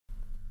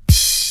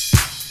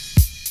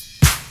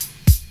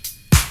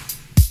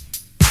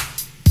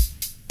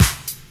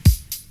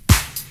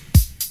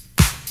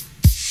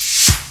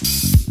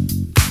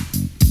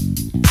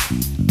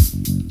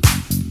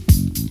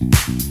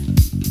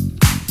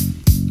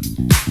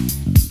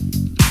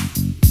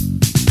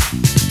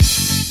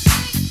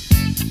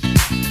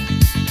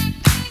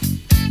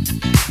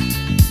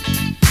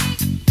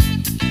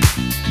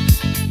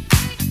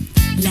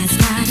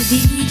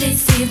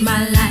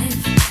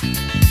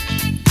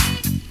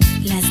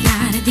Last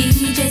night a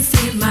DJ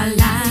saved my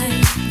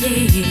life,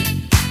 yeah.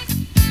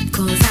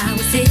 'Cause I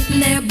was sitting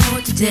there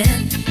bored to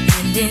death,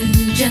 and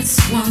in just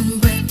one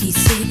breath he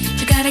said,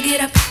 you gotta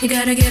get up, you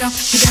gotta get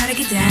off, you gotta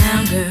get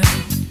down, girl.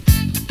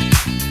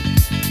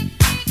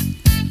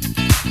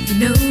 You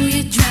know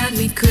you drive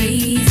me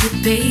crazy,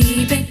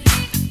 baby.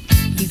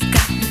 You've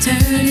got me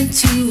turning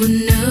into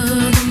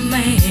another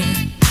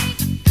man.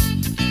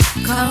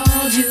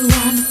 Called you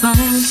on the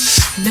phone,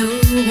 no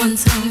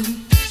one's home.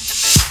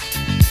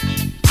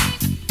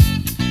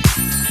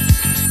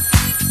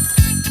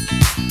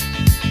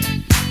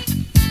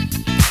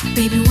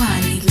 Baby, why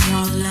leave me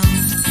all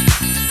alone?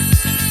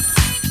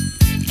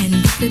 And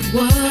if it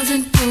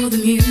wasn't for the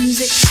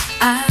music,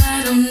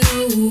 I don't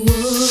know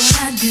what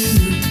I'd do.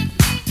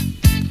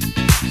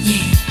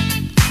 Yeah.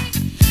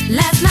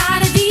 Last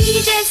night a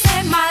DJ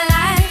saved my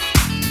life.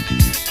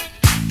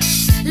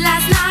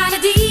 Last night a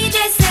DJ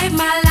saved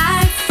my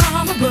life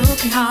from a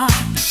broken heart.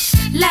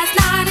 Last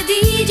night a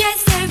DJ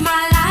saved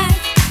my life.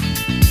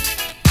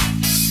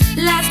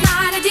 Last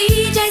night a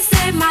DJ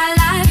saved my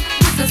life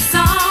with a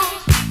song.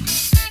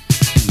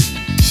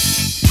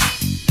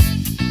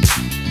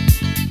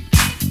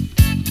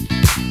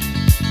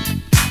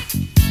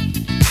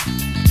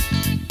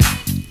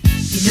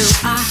 You know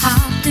I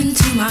hopped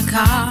into my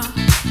car,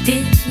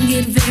 didn't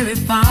get very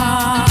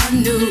far,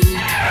 no.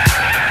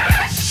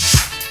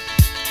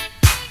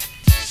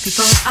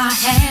 Before I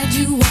had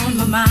you on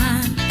my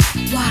mind,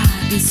 why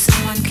be so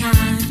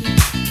unkind?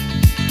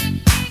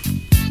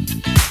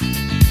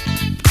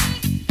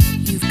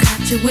 You've got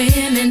your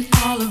women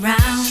all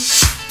around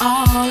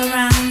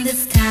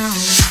this town.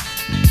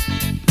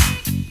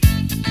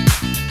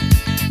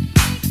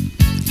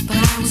 But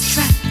I was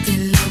trapped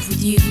in love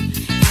with you,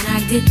 and I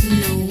didn't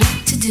know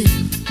what to do.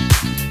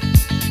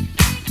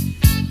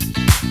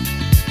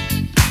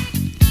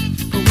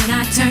 But when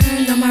I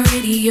turned on my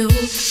radio, I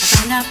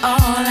found out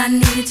all I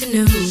needed to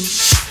know.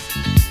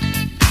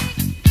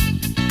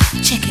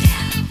 Check it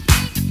out.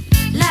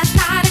 Last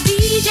night a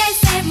DJ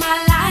saved my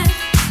life.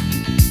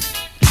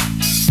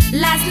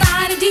 Last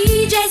night a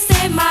DJ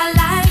saved my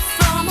life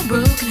from a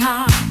broken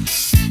heart.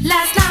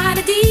 Last night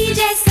a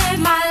DJ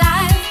saved my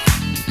life.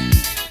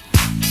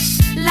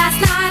 Last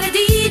night a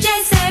DJ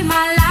saved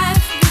my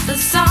life with a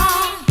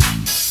song.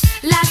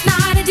 Last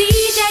night a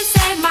DJ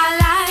saved my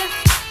life.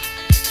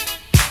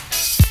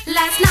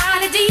 Last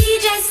night a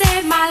DJ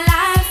saved my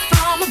life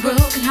from a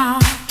broken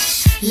heart.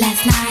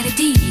 Last night a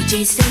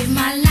DJ saved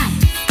my life.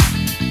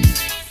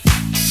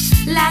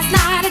 Last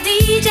night a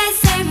DJ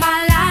saved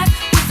my life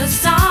with a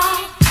song.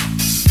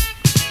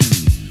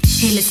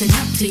 Hey, listen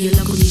up to your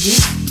local DJ.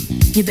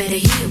 You better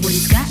hear what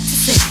he's got to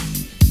say.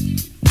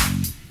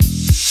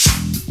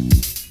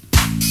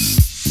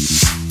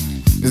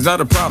 There's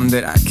not a problem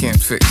that I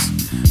can't fix,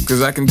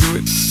 'cause I can do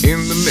it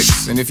in the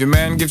mix. And if your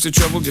man gives you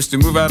trouble just to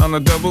move out on the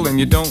double, and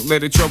you don't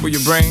let it trouble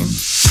your brain,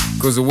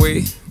 'cause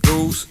away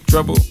goes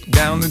trouble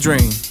down the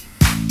drain.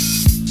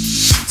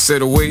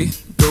 Said away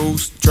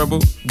goes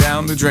trouble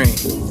down the drain.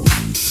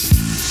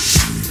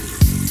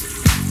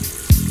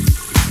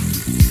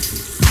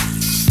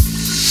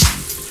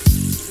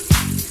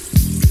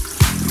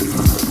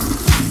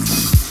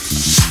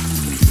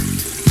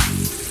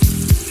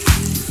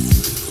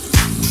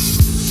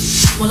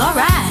 Well, all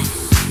right.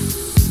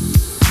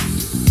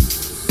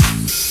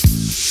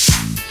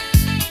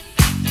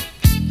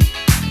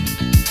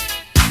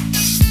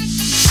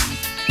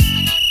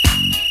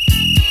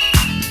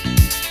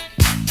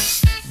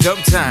 Dub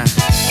time.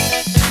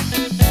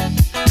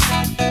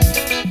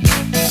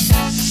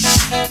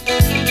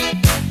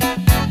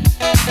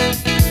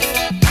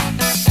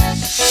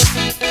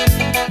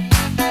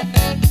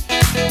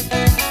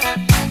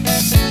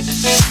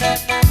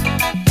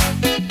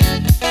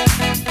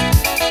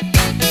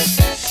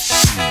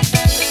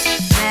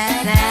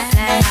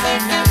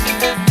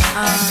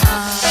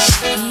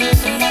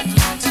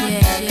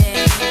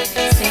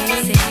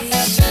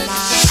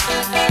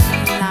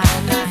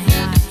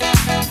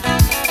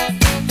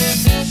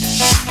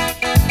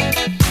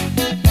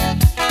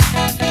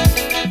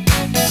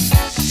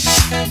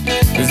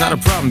 There's not a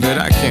problem that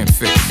I can't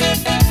fix,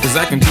 'cause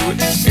I can do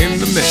it in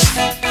the mix.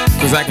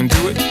 'Cause I can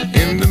do it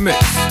in the mix.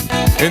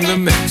 In the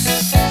mix.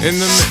 In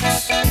the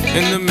mix.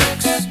 In the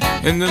mix.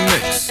 In the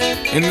mix.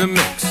 In the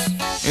mix.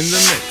 In the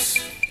mix.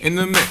 In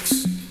the mix.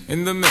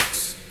 In the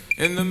mix.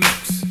 In the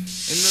mix.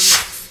 In the mix.